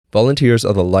Volunteers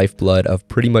are the lifeblood of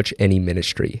pretty much any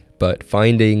ministry, but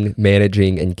finding,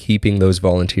 managing, and keeping those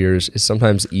volunteers is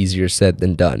sometimes easier said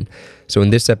than done. So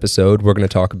in this episode, we're going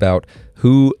to talk about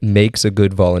who makes a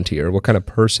good volunteer, what kind of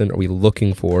person are we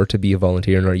looking for to be a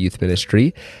volunteer in our youth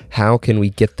ministry, how can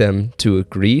we get them to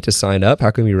agree to sign up, how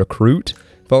can we recruit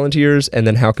volunteers, and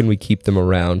then how can we keep them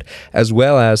around, as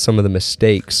well as some of the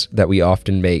mistakes that we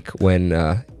often make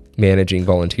when managing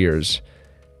volunteers.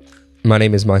 My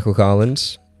name is Michael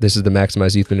Collins. This is the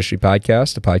Maximize Youth Ministry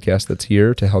podcast, a podcast that's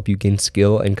here to help you gain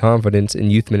skill and confidence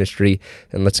in youth ministry,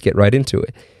 and let's get right into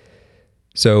it.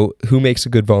 So, who makes a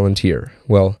good volunteer?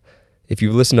 Well, if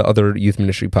you've listened to other youth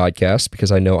ministry podcasts,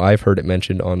 because I know I've heard it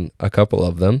mentioned on a couple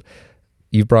of them,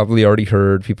 you've probably already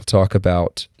heard people talk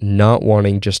about not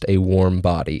wanting just a warm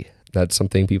body. That's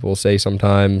something people say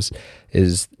sometimes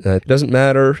is, it doesn't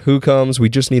matter who comes, we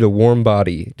just need a warm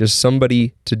body, just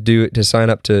somebody to do it, to sign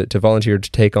up to volunteer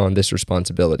to take on this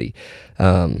responsibility.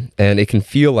 And it can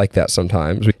feel like that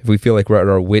sometimes. If we feel like we're at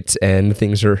our wits' end,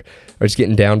 things are just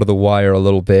getting down to the wire a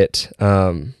little bit,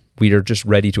 we are just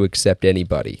ready to accept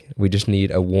anybody. We just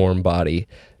need a warm body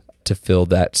to fill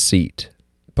that seat.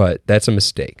 But that's a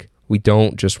mistake. We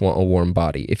don't just want a warm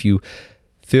body. If you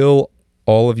fill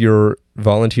all of your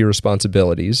volunteer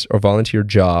responsibilities or volunteer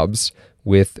jobs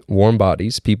with warm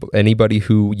bodies, anybody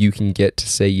who you can get to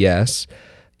say yes,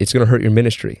 it's going to hurt your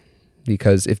ministry.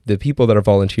 Because if the people that are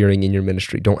volunteering in your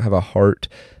ministry don't have a heart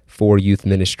for youth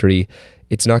ministry,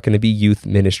 it's not going to be youth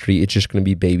ministry, it's just going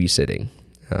to be babysitting.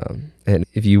 And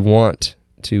if you want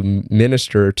to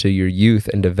minister to your youth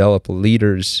and develop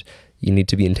leaders, you need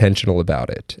to be intentional about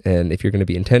it. And if you're going to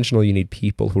be intentional, you need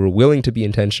people who are willing to be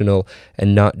intentional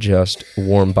and not just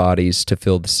warm bodies to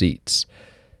fill the seats.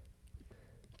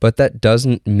 But that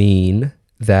doesn't mean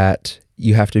that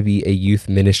you have to be a youth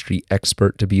ministry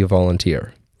expert to be a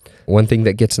volunteer. One thing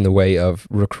that gets in the way of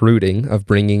recruiting, of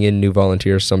bringing in new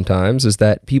volunteers sometimes, is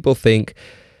that people think,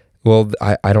 well,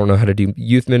 I don't know how to do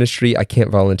youth ministry. I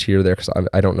can't volunteer there because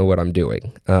I don't know what I'm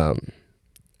doing.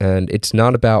 And it's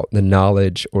not about the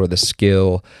knowledge or the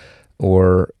skill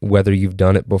or whether you've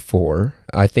done it before.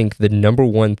 I think the number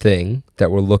one thing that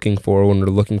we're looking for when we're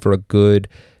looking for a good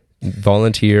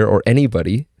volunteer or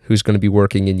anybody who's going to be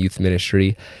working in youth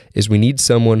ministry is we need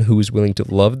someone who is willing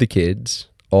to love the kids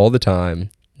all the time,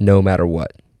 no matter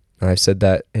what. I've said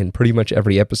that in pretty much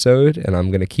every episode, and I'm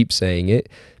going to keep saying it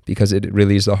because it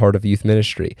really is the heart of youth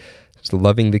ministry. It's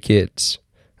loving the kids.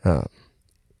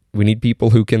 We need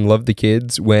people who can love the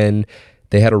kids when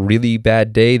they had a really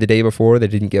bad day the day before, they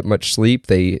didn't get much sleep,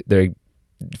 they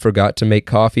forgot to make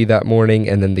coffee that morning,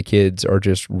 and then the kids are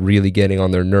just really getting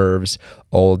on their nerves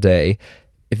all day.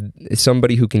 If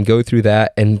somebody who can go through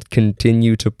that and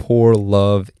continue to pour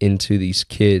love into these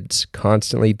kids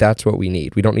constantly, that's what we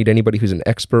need. We don't need anybody who's an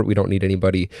expert. We don't need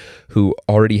anybody who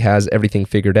already has everything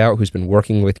figured out, who's been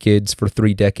working with kids for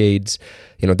 3 decades.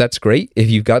 That's great. If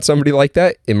you've got somebody like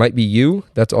that, it might be you.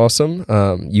 That's awesome.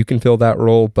 You can fill that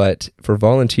role. But for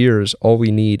volunteers, all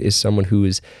we need is someone who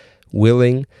is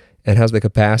willing and has the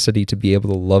capacity to be able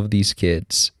to love these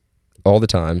kids all the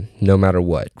time, no matter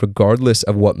what, regardless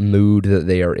of what mood that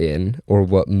they are in or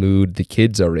what mood the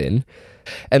kids are in.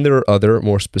 And there are other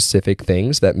more specific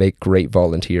things that make great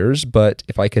volunteers, but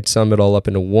if I could sum it all up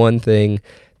into one thing,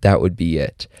 that would be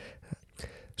it.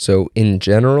 So in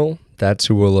general, that's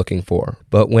who we're looking for.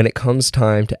 But when it comes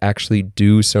time to actually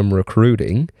do some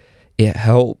recruiting, it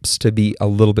helps to be a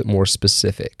little bit more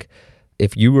specific.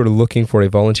 If you were looking for a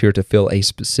volunteer to fill a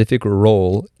specific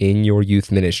role in your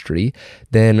youth ministry,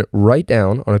 then write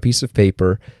down on a piece of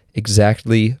paper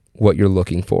exactly what you're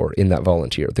looking for in that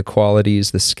volunteer, the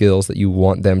qualities, the skills that you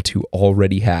want them to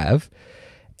already have,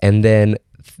 and then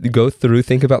go through,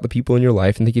 think about the people in your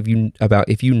life and think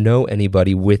if you know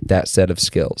anybody with that set of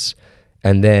skills,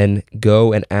 and then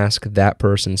go and ask that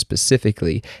person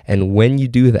specifically. And when you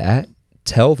do that,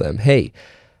 tell them, hey,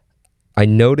 I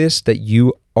noticed that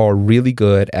you are really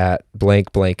good at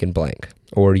blank, blank, and blank,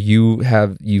 or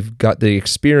you've got the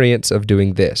experience of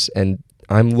doing this, and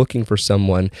I'm looking for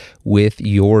someone with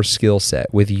your skill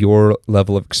set, with your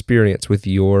level of experience, with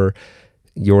your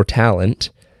talent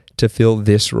to fill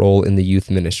this role in the youth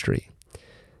ministry.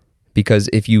 Because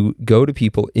if you go to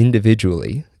people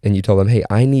individually and you tell them, hey,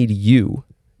 I need you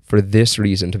for this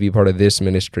reason to be part of this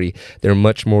ministry, they're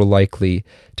much more likely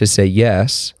to say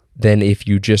yes than if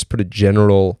you just put a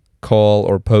general call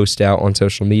or post out on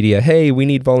social media, hey, we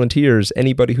need volunteers.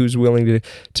 Anybody who's willing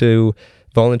to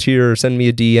volunteer, send me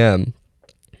a DM,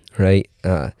 right?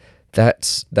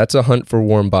 That's a hunt for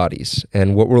warm bodies.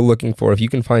 And what we're looking for, if you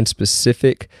can find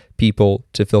specific people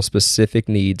to fill specific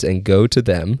needs and go to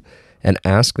them and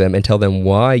ask them and tell them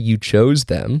why you chose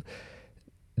them,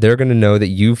 they're going to know that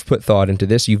you've put thought into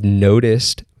this. You've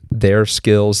noticed their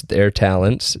skills, their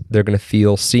talents. They're going to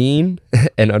feel seen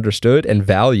and understood and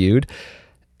valued.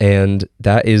 And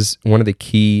that is one of the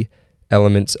key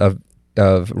elements of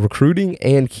recruiting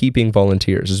and keeping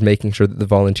volunteers, is making sure that the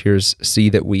volunteers see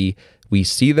that we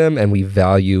see them and we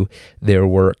value their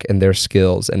work and their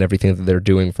skills and everything that they're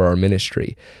doing for our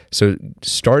ministry. So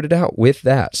start it out with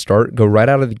that. Go right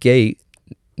out of the gate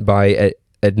by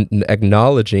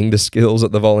acknowledging the skills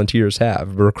that the volunteers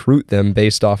have. Recruit them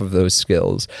based off of those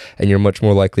skills, and you're much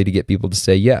more likely to get people to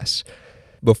say yes.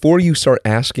 Before you start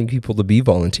asking people to be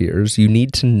volunteers, you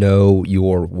need to know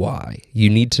your why. You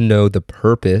need to know the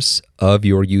purpose of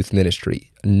your youth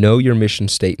ministry. Know your mission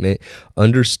statement,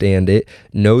 understand it,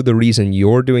 know the reason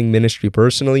you're doing ministry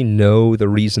personally, know the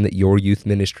reason that your youth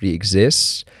ministry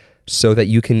exists, so that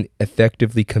you can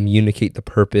effectively communicate the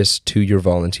purpose to your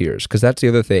volunteers. Because that's the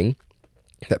other thing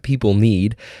that people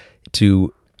need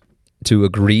to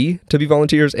agree to be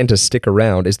volunteers and to stick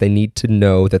around, is they need to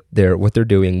know that what they're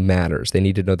doing matters. They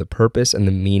need to know the purpose and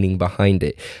the meaning behind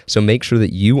it. So make sure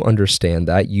that you understand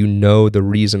that, you know the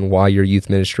reason why your youth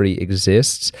ministry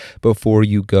exists before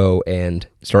you go and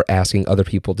start asking other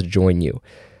people to join you.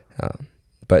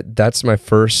 But that's my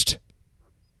first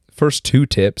two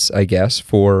tips, I guess,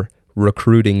 for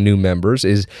recruiting new members,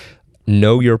 is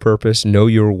know your purpose, know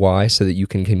your why, so that you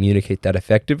can communicate that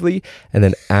effectively, and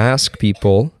then ask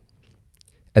people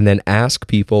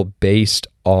based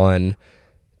on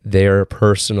their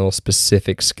personal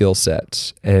specific skill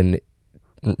sets, and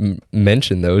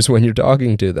mention those when you're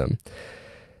talking to them.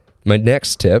 My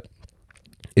next tip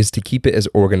is to keep it as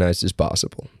organized as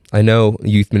possible. I know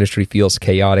youth ministry feels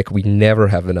chaotic. We never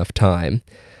have enough time,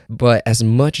 but as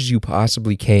much as you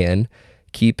possibly can,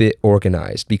 keep it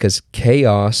organized, because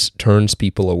chaos turns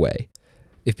people away.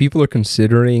 If people are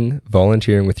considering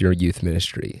volunteering with your youth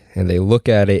ministry and they look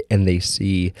at it and they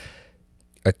see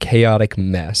a chaotic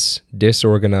mess,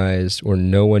 disorganized, where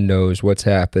no one knows what's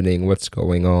happening, what's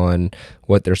going on,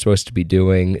 what they're supposed to be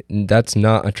doing, that's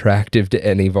not attractive to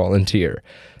any volunteer.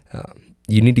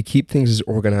 You need to keep things as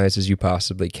organized as you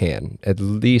possibly can, at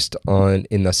least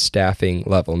in the staffing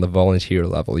level, in the volunteer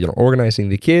level. Organizing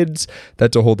the kids,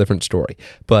 that's a whole different story.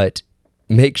 But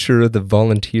make sure the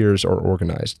volunteers are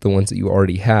organized, the ones that you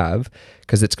already have,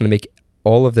 because it's going to make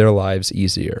all of their lives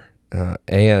easier.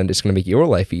 And it's going to make your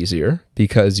life easier,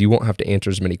 because you won't have to answer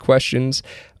as many questions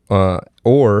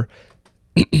or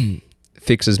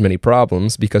fix as many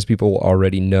problems, because people will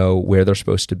already know where they're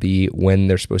supposed to be, when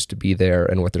they're supposed to be there,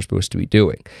 and what they're supposed to be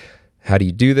doing. How do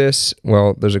you do this?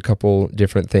 Well, there's a couple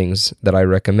different things that I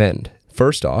recommend.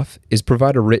 First off is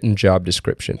provide a written job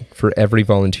description for every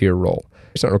volunteer role.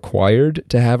 It's not required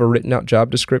to have a written out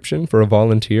job description for a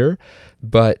volunteer,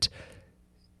 but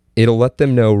it'll let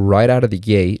them know right out of the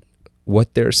gate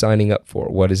what they're signing up for,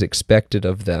 what is expected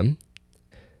of them,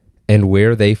 and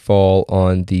where they fall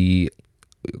on the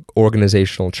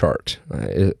organizational chart,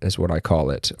 is what I call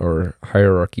it, or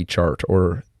hierarchy chart,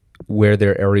 or where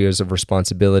their areas of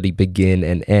responsibility begin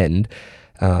and end,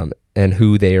 and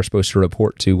who they are supposed to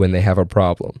report to when they have a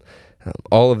problem.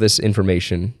 All of this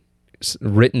information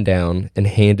written down and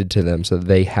handed to them, so that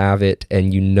they have it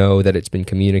and you know that it's been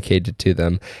communicated to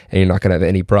them, and you're not going to have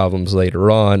any problems later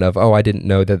on of, I didn't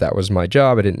know that was my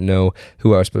job, I didn't know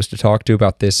who I was supposed to talk to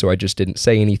about this, so I just didn't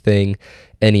say anything,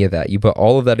 any of that. You put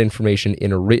all of that information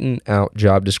in a written out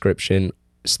job description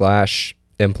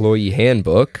 / employee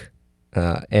handbook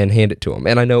and hand it to them.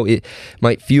 And I know it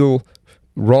might feel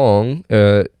wrong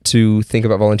to think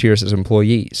about volunteers as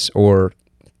employees, or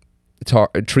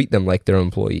treat them like they're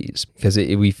employees, because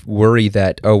we worry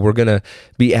that, we're going to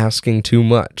be asking too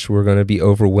much, we're going to be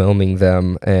overwhelming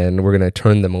them, and we're going to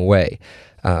turn them away.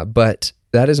 But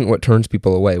that isn't what turns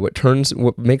people away.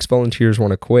 What makes volunteers want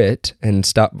to quit and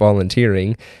stop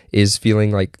volunteering is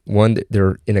feeling like, one, that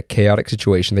they're in a chaotic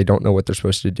situation. They don't know what they're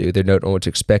supposed to do. They don't know what's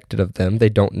expected of them. They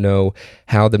don't know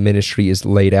how the ministry is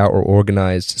laid out or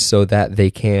organized so that they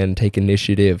can take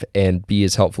initiative and be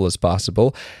as helpful as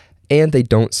possible. And they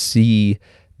don't see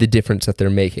the difference that they're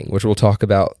making, which we'll talk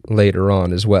about later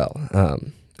on as well.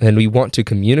 And we want to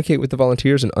communicate with the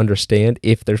volunteers and understand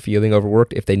if they're feeling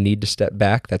overworked, if they need to step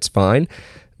back, that's fine.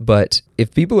 But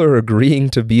if people are agreeing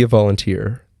to be a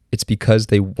volunteer, it's because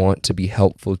they want to be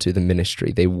helpful to the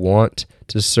ministry. They want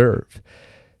to serve.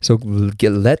 So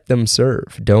let them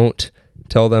serve. Don't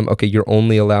tell them, okay, you're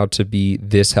only allowed to be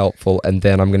this helpful, and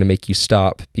then I'm going to make you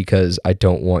stop because I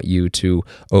don't want you to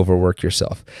overwork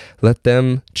yourself. Let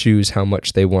them choose how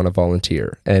much they want to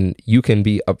volunteer. And you can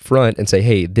be upfront and say,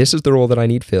 hey, this is the role that I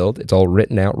need filled. It's all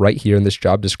written out right here in this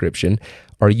job description.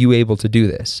 Are you able to do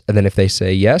this? And then if they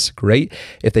say yes, great.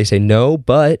 If they say no,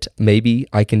 but maybe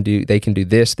they can do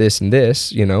this, this, and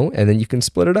this, and then you can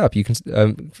split it up. You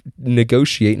can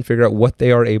negotiate and figure out what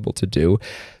they are able to do,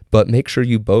 but make sure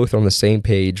you both are on the same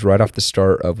page right off the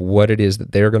start of what it is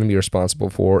that they're going to be responsible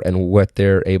for and what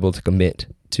they're able to commit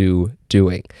to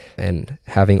doing. And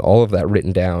having all of that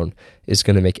written down is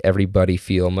going to make everybody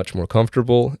feel much more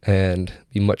comfortable and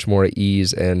be much more at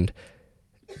ease, and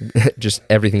just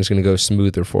everything's going to go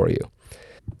smoother for you.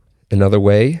 Another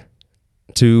way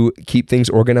to keep things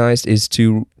organized is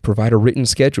to provide a written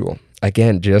schedule.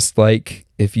 Again, just like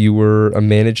if you were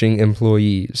managing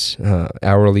employees,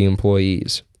 hourly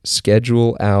employees,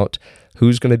 schedule out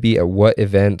who's going to be at what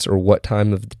events or what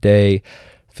time of the day,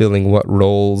 filling what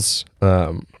roles,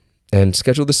 and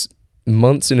schedule this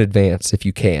months in advance if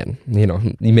you can.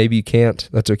 Maybe you can't,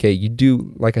 that's okay. You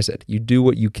do, like I said, you do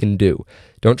what you can do.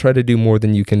 Don't try to do more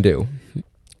than you can do.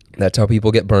 That's how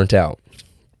people get burnt out.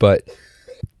 But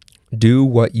do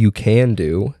what you can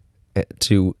do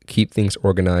to keep things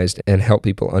organized and help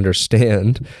people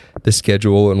understand the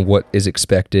schedule and what is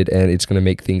expected, and it's going to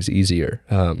make things easier.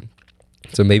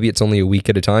 So maybe it's only a week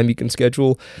at a time you can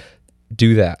schedule,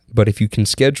 do that. But if you can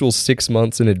schedule 6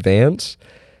 months in advance,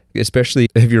 especially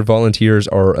if your volunteers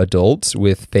are adults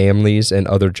with families and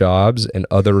other jobs and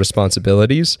other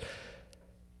responsibilities,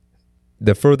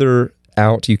 the further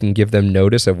out you can give them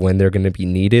notice of when they're going to be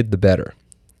needed, the better.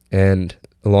 And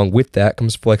along with that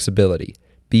comes flexibility.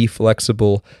 Be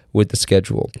flexible with the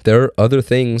schedule. There are other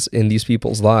things in these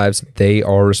people's lives they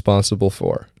are responsible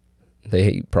for.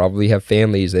 They probably have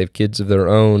families, they have kids of their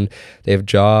own, they have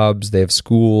jobs, they have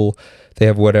school, they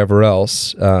have whatever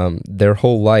else. Their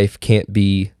whole life can't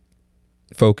be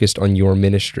focused on your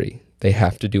ministry. They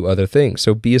have to do other things.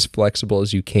 So be as flexible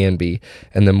as you can be.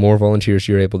 And the more volunteers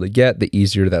you're able to get, the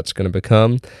easier that's going to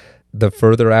become. The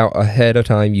further out ahead of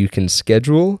time you can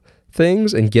schedule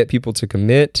things and get people to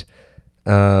commit,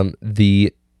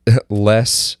 the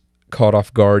less caught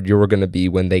off guard you're going to be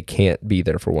when they can't be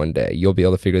there for one day. You'll be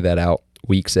able to figure that out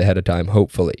weeks ahead of time,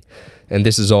 hopefully. And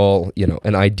this is all,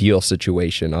 an ideal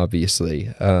situation,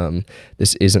 obviously.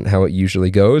 This isn't how it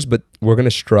usually goes, but we're going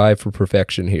to strive for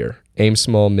perfection here. Aim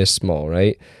small, miss small,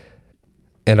 right?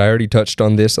 And I already touched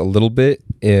on this a little bit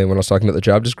when I was talking about the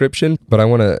job description, but I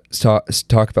want to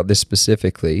talk about this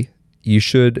specifically. You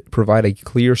should provide a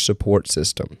clear support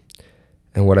system.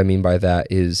 And what I mean by that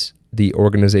is the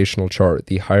organizational chart,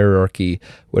 the hierarchy,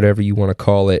 whatever you want to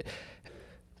call it.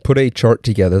 Put a chart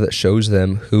together that shows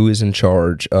them who is in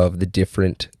charge of the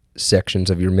different sections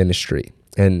of your ministry.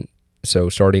 And so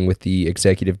starting with the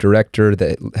executive director,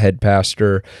 the head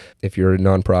pastor, if you're a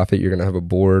nonprofit, you're going to have a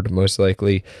board most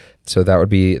likely. So that would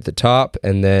be at the top,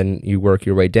 and then you work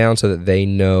your way down so that they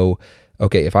know,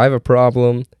 okay, if I have a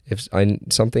problem, if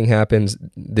something happens,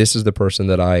 this is the person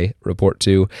that I report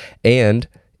to. And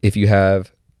if you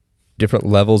have different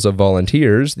levels of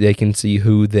volunteers, they can see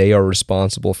who they are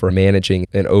responsible for managing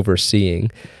and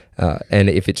overseeing. And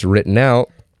if it's written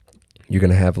out, you're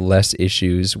going to have less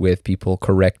issues with people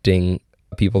correcting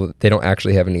people that they don't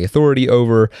actually have any authority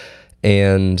over,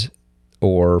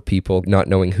 or people not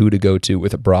knowing who to go to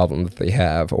with a problem that they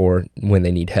have or when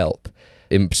they need help.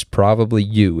 It's probably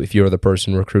you if you're the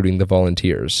person recruiting the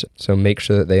volunteers. So make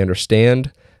sure that they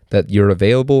understand that you're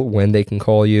available when they can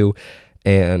call you,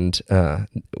 and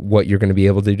what you're going to be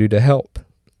able to do to help.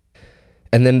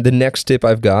 And then the next tip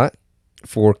I've got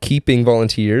for keeping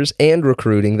volunteers and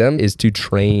recruiting them is to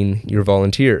train your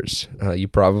volunteers. You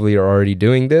probably are already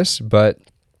doing this, but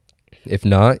if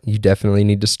not, you definitely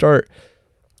need to start.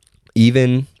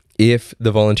 Even if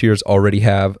the volunteers already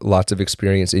have lots of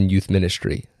experience in youth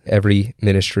ministry, every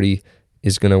ministry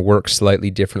is going to work slightly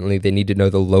differently. They need to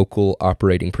know the local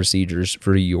operating procedures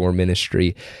for your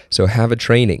ministry. So have a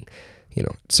training.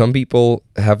 Some people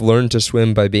have learned to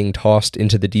swim by being tossed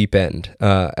into the deep end.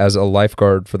 As a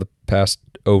lifeguard for the past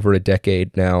over a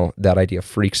decade now, that idea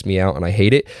freaks me out and I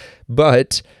hate it.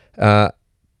 But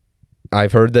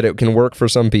I've heard that it can work for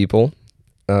some people.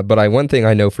 But one thing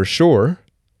I know for sure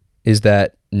is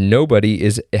that nobody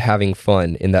is having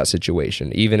fun in that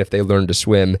situation. Even if they learn to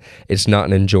swim, it's not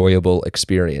an enjoyable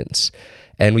experience.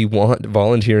 And we want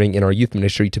volunteering in our youth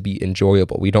ministry to be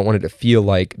enjoyable. We don't want it to feel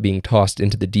like being tossed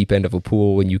into the deep end of a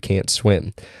pool when you can't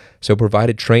swim. So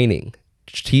provide a training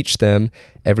teach them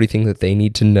everything that they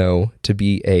need to know to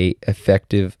be a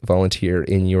effective volunteer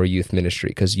in your youth ministry,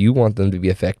 because you want them to be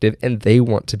effective and they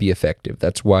want to be effective.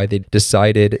 That's why they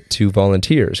decided to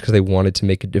volunteer, because they wanted to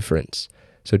make a difference.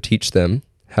 So teach them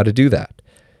how to do that.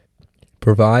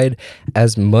 Provide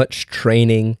as much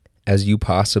training as you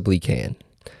possibly can.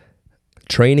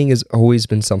 Training has always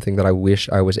been something that I wish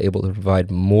I was able to provide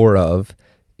more of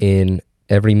in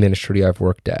every ministry I've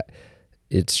worked at.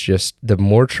 It's just the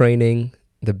more training,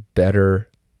 the better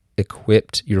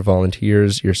equipped your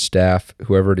volunteers, your staff,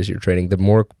 whoever it is you're training, the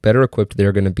more better equipped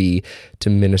they're going to be to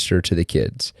minister to the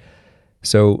kids.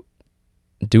 So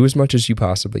do as much as you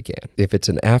possibly can. If it's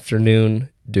an afternoon,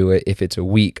 do it. If it's a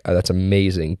week, that's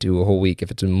amazing. Do a whole week.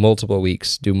 If it's in multiple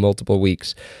weeks, do multiple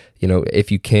weeks.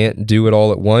 If you can't do it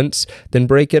all at once, then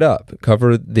break it up.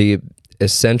 Cover the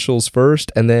essentials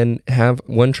first, and then have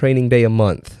one training day a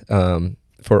month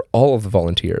for all of the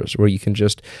volunteers, where you can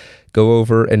just go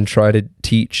over and try to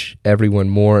teach everyone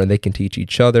more, and they can teach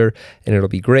each other, and it'll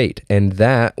be great. And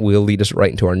that will lead us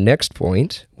right into our next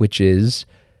point, which is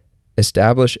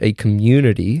establish a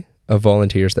community of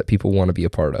volunteers that people want to be a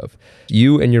part of.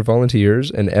 You and your volunteers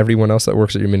and everyone else that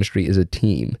works at your ministry is a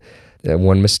team. And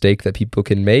one mistake that people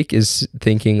can make is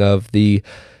thinking of the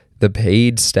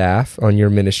paid staff on your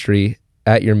ministry,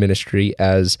 at your ministry,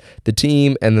 as the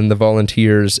team, and then the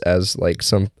volunteers as like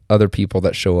some other people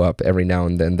that show up every now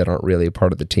and then that aren't really a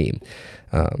part of the team.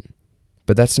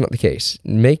 But that's not the case.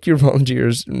 Make your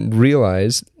volunteers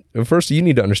realize, first, you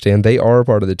need to understand they are a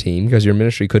part of the team, because your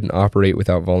ministry couldn't operate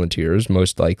without volunteers,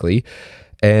 most likely.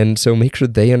 And so make sure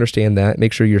they understand that.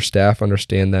 Make sure your staff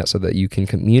understand that, so that you can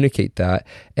communicate that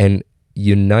and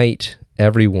unite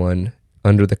everyone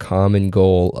under the common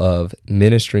goal of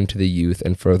ministering to the youth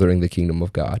and furthering the kingdom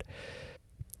of God.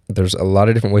 There's a lot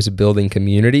of different ways of building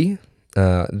community.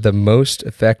 The most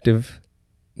effective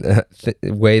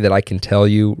way that I can tell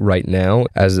you right now,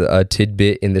 as a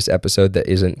tidbit in this episode that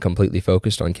isn't completely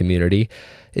focused on community,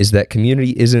 is that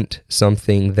community isn't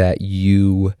something that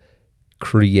you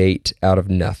create out of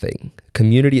nothing.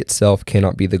 Community itself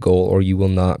cannot be the goal, or you will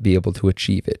not be able to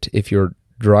achieve it. If your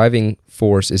driving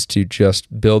force is to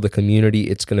just build a community,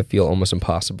 it's going to feel almost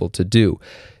impossible to do.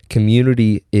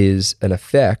 Community is an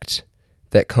effect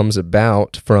that comes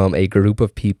about from a group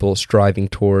of people striving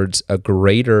towards a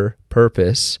greater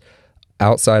purpose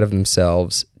outside of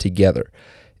themselves together.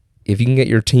 If you can get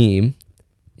your team,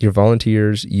 your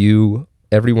volunteers,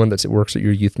 everyone that works at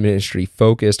your youth ministry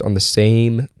focused on the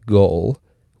same goal,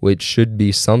 which should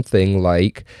be something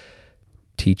like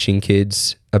teaching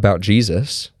kids about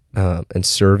Jesus and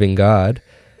serving God,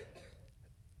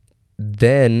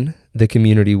 then the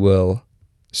community will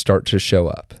start to show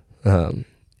up.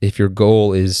 If your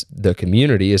goal is the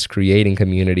community, is creating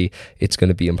community, it's going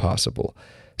to be impossible.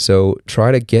 So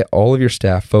try to get all of your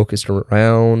staff focused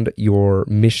around your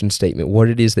mission statement, what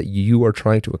it is that you are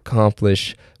trying to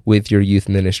accomplish with your youth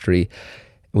ministry,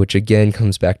 which again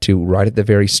comes back to right at the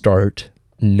very start.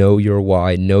 Know your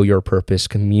why, know your purpose,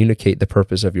 communicate the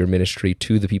purpose of your ministry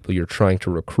to the people you're trying to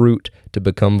recruit to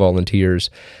become volunteers,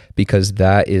 because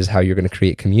that is how you're going to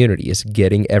create community, is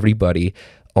getting everybody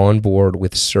on board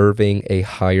with serving a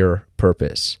higher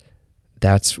purpose.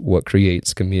 That's what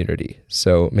creates community.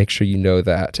 So make sure you know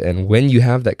that. And when you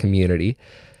have that community,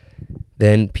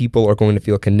 then people are going to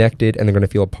feel connected, and they're going to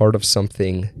feel a part of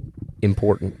something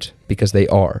important, because they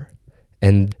are.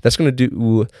 And that's going to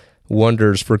do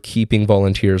wonders for keeping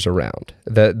volunteers around.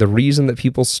 The reason that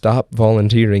people stop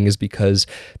volunteering is because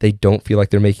they don't feel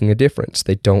like they're making a difference.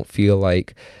 They don't feel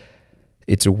like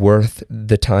it's worth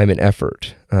the time and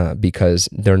effort, because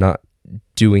they're not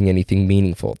doing anything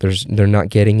meaningful. They're not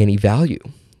getting any value.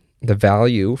 The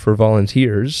value for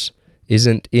volunteers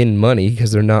isn't in money,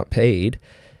 because they're not paid.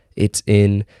 It's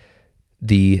in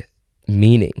the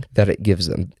meaning that it gives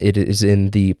them. It is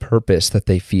in the purpose that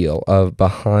they feel of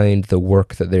behind the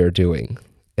work that they're doing.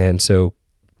 And so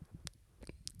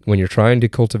when you're trying to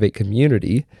cultivate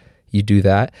community, you do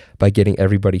that by getting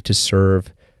everybody to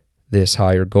serve this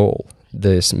higher goal,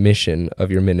 this mission of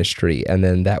your ministry, and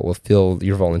then that will fill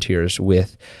your volunteers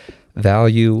with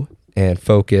value and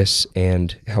focus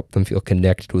and help them feel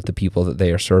connected with the people that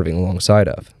they are serving alongside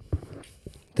of.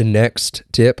 The next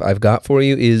tip I've got for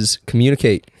you is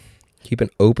communicate. Keep an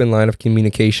open line of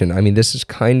communication. I mean, this is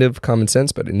kind of common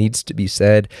sense, but it needs to be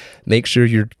said. Make sure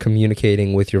you're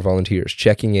communicating with your volunteers,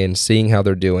 checking in, seeing how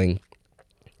they're doing,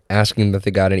 asking them if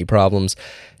they got any problems.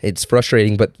 It's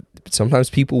frustrating, but sometimes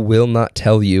people will not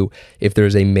tell you if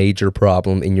there's a major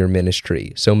problem in your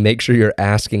ministry. So make sure you're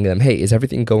asking them, hey, is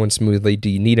everything going smoothly? Do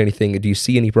you need anything? Do you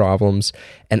see any problems?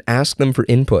 And ask them for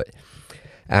input.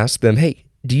 Ask them, hey,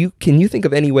 can you think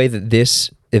of any way that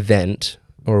this event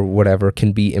or whatever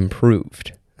can be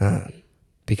improved?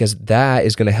 Because that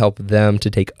is going to help them to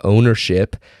take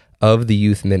ownership of the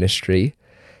youth ministry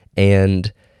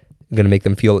and going to make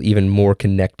them feel even more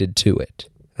connected to it.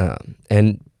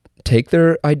 And take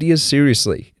their ideas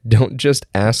seriously. Don't just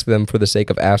ask them for the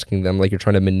sake of asking them, like you're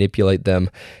trying to manipulate them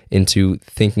into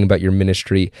thinking about your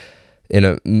ministry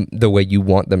in the way you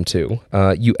want them to.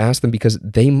 You ask them because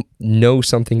they know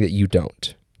something that you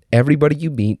don't. Everybody you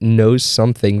meet knows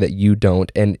something that you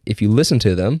don't, and if you listen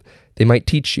to them, they might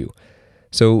teach you.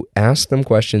 So ask them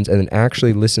questions and then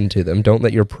actually listen to them. Don't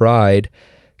let your pride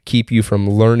keep you from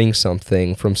learning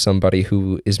something from somebody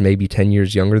who is maybe 10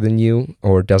 years younger than you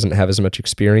or doesn't have as much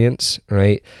experience,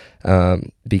 right?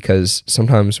 Because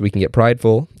sometimes we can get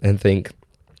prideful and think,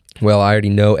 well, I already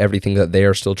know everything that they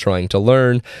are still trying to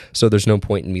learn, so there's no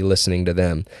point in me listening to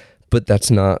them. But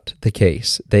that's not the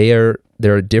case. They're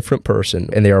a different person,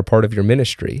 and they are a part of your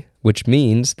ministry, which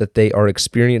means that they are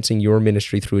experiencing your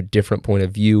ministry through a different point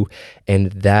of view,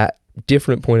 and that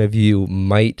different point of view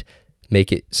might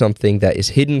make it something that is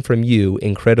hidden from you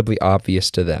incredibly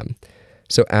obvious to them.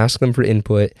 So ask them for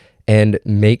input and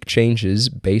make changes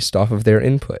based off of their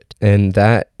input. And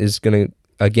that is going to,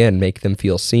 again, make them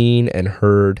feel seen and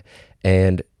heard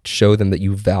and show them that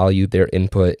you value their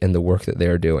input and the work that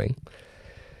they're doing.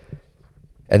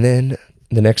 And then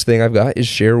the next thing I've got is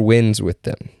share wins with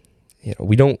them.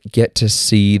 We don't get to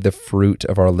see the fruit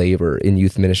of our labor in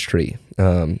youth ministry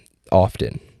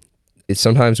often.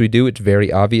 Sometimes we do, it's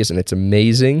very obvious and it's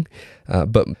amazing,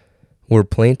 but we're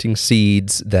planting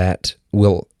seeds that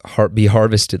will be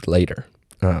harvested later.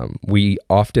 We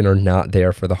often are not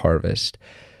there for the harvest.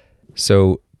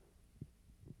 So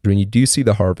when you do see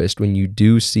the harvest, when you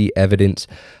do see evidence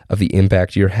of the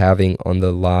impact you're having on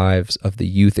the lives of the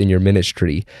youth in your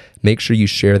ministry, make sure you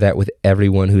share that with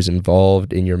everyone who's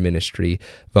involved in your ministry,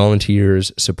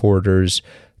 volunteers, supporters,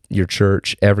 your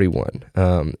church, everyone.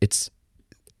 It's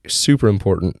super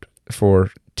important for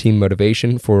team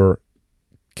motivation, for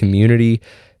community,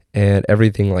 and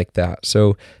everything like that.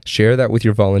 So share that with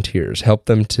your volunteers. Help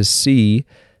them to see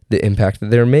the impact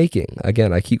that they're making.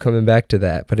 Again, I keep coming back to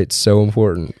that, but it's so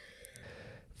important.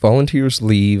 Volunteers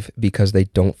leave because they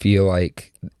don't feel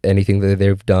like anything that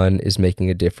they've done is making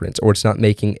a difference, or it's not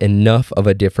making enough of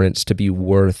a difference to be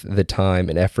worth the time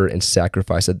and effort and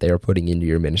sacrifice that they are putting into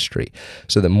your ministry.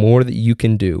 So the more that you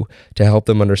can do to help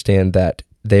them understand that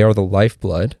they are the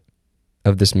lifeblood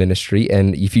of this ministry,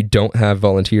 and if you don't have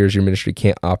volunteers, your ministry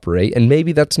can't operate. And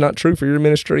maybe that's not true for your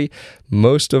ministry.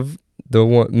 Most of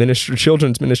the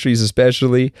children's ministries,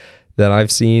 especially, that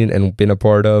I've seen and been a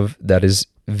part of, that is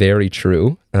very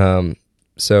true.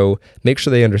 So make sure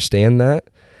they understand that,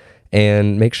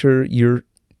 and make sure you're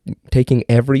taking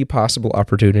every possible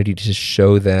opportunity to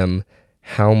show them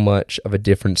how much of a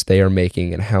difference they are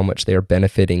making and how much they are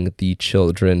benefiting the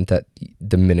children that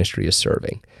the ministry is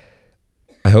serving.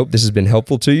 I hope this has been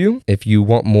helpful to you. If you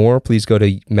want more, please go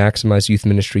to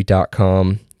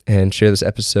maximizeyouthministry.com and share this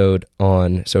episode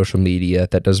on social media.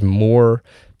 That does more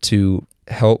to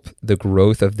help the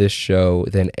growth of this show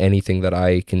than anything that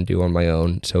I can do on my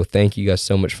own. So thank you guys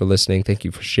so much for listening. Thank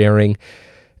you for sharing,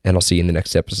 and I'll see you in the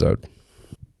next episode.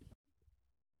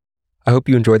 I hope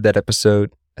you enjoyed that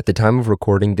episode. At the time of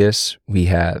recording this, we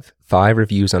have 5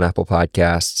 reviews on Apple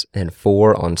Podcasts and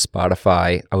 4 on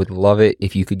Spotify. I would love it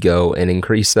if you could go and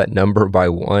increase that number by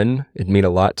 1. It'd mean a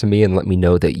lot to me and let me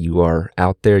know that you are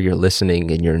out there, you're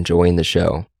listening, and you're enjoying the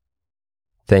show.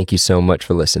 Thank you so much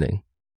for listening.